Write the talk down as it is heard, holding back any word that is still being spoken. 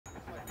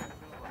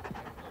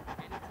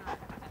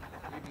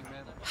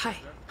Hi.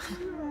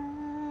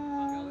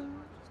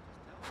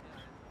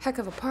 Heck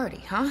of a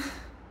party, huh?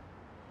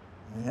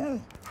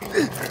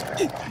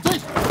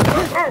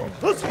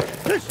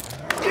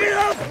 Get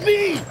off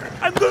me!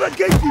 I'm gonna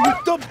get you, you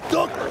dumb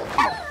dog!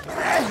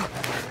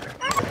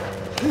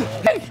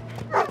 Wait!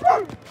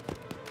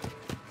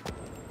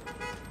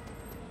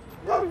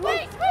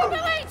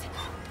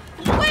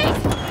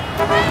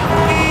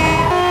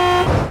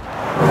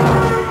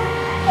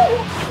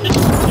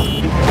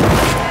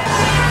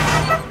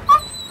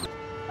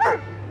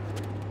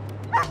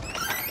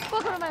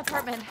 Welcome to my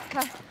apartment.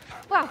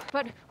 Wow,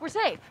 but we're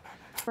safe.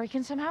 Break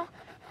in somehow?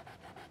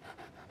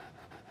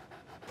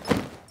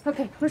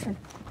 Okay, listen,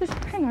 just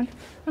hang on.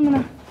 I'm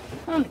gonna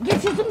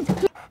get you some.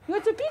 You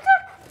want some pizza?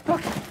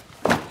 Okay.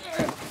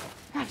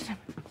 Have some.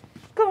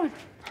 Go on.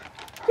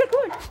 Yeah, go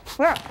on.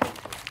 Where?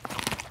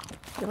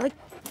 You like?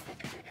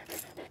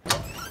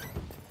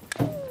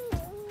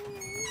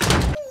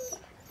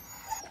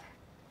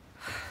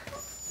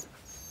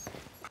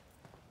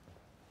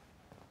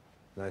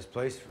 Nice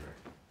place for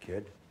a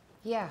kid.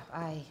 Yeah,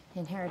 I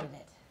inherited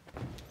it.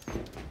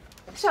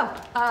 So,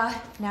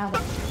 now.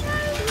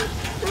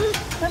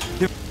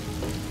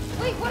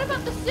 Wait, what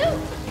about the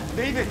suit?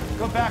 David,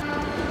 go back.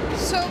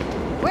 So,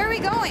 where are we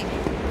going?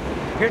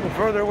 Getting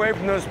further away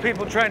from those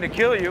people trying to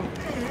kill you.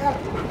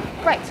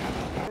 Right.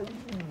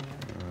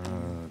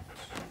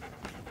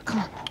 Come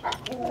on.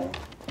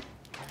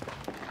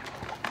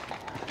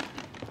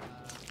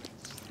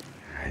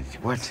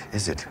 What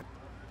is it?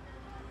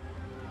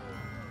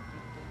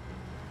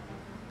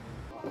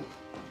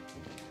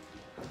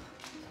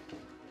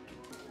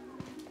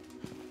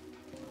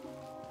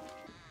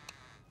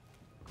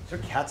 Is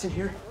there cats in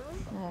here?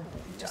 No,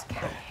 just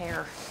cat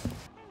hair.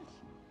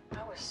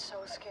 I was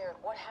so scared.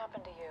 What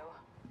happened to you?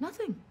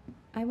 Nothing.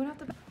 I went out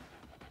the back.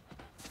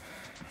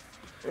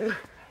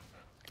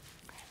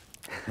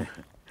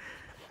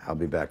 I'll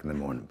be back in the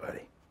morning,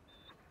 buddy.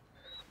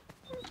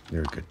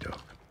 You're a good dog.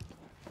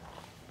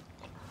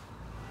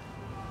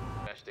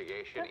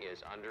 Investigation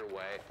is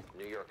underway.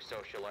 New York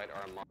socialite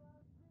Armand.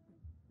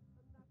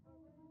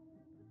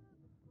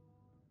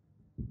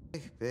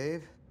 Hey,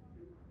 babe.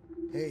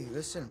 Hey,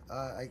 listen,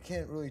 I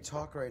can't really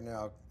talk right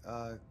now,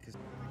 'cause...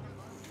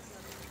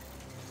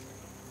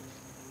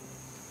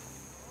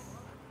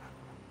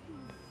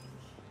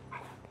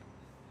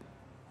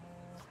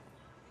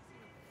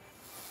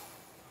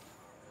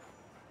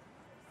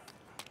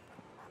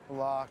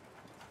 Block,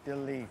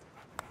 delete.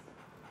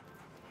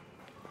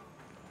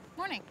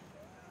 Morning.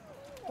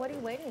 What are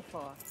you waiting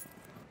for?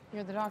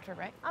 You're the doctor,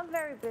 right? I'm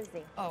very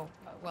busy. Oh,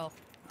 well,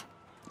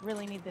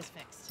 really need this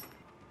fixed.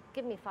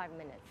 Give me 5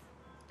 minutes.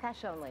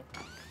 Cash only.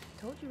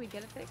 Told you we'd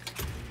get it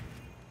fixed.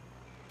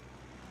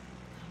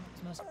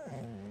 It's most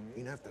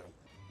You have to...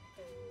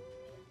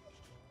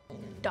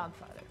 dog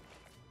father.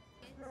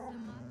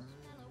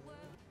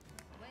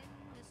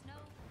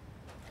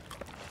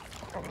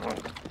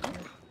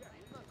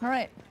 All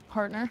right,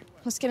 partner,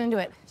 let's get into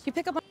it. You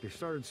pick up on They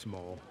started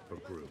small,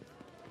 but grew.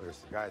 There's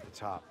the guy at the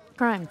top.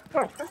 crime.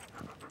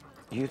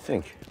 You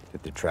think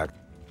that the track...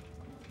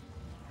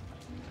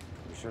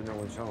 You sure no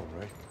one's home,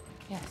 right?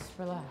 Yes,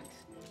 relax.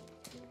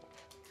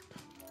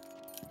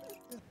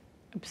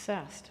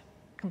 Obsessed,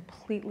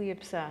 completely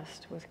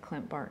obsessed with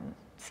Clint Barton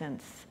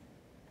since,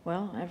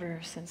 well, ever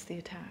since the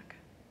attack.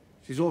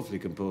 She's awfully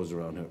composed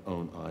around her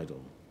own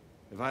idol.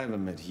 If I ever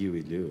met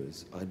Huey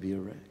Lewis, I'd be a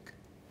wreck.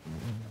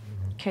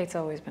 Kate's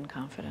always been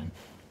confident.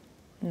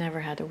 Never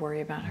had to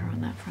worry about her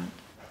on that front.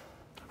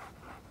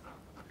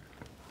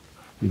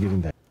 You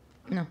giving that?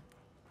 No,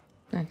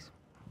 thanks.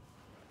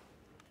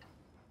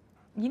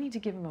 You need to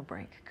give him a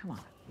break. Come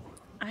on.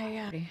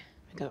 I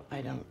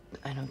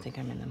don't think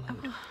I'm in the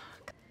mood.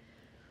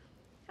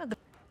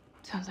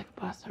 Sounds like a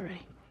boss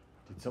already.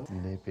 Did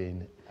someone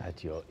nipping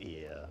at your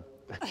ear?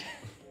 I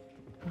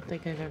don't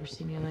think I've ever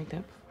seen you like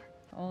that before.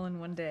 All in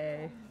one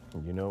day.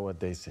 You know what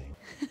they say.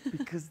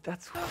 Because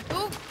that's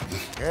what...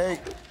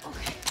 Hey!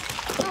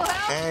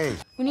 Hey!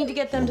 We need to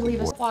get them to leave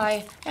us.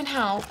 Why and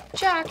how?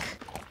 Jack!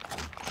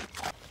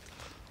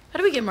 How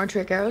do we get more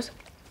trick arrows?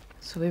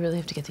 So we really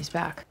have to get these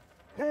back.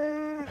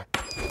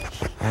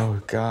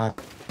 Oh, God.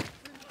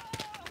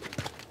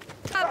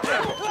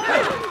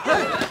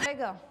 There you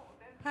go.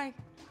 Hi.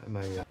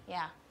 My,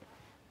 Yeah.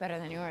 Better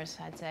than yours,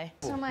 I'd say.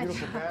 So much.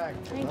 Beautiful bag.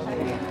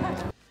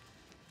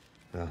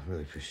 Well,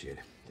 really appreciate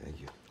it.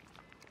 Thank you.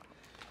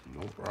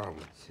 No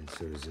problem. And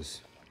so does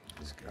this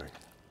guy.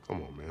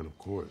 Come on, man, of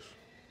course.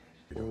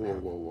 We Whoa,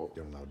 whoa, whoa.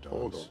 Don't allow dogs.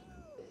 Hold on.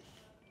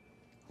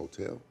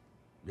 Hotel?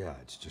 Yeah,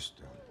 it's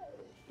just,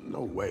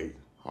 No way.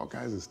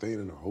 Hawkeye isn't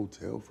staying in a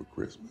hotel for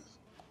Christmas.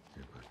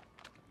 here, bud.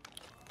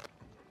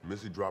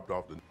 Missy dropped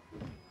off the...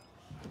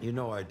 You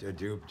know I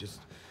do, just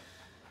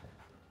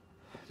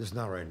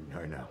not right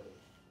now.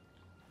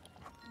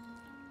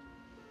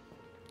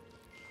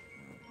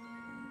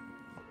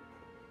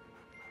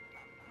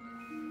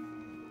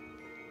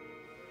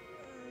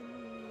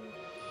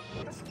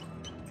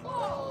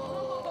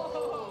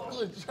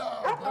 Good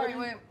job, All right,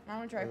 wait. I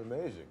want to try.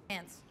 Amazing.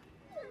 Dance.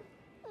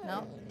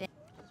 No.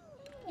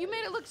 You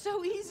made it look look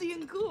so easy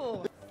and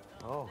cool.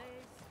 Oh,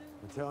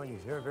 I'm telling you,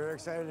 they're very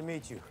excited to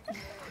meet you.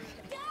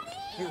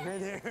 Daddy!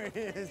 There it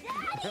is.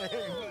 Daddy!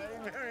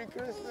 Merry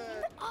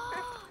Christmas.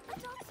 Oh,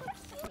 the dog's so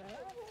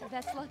cute.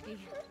 That's lucky.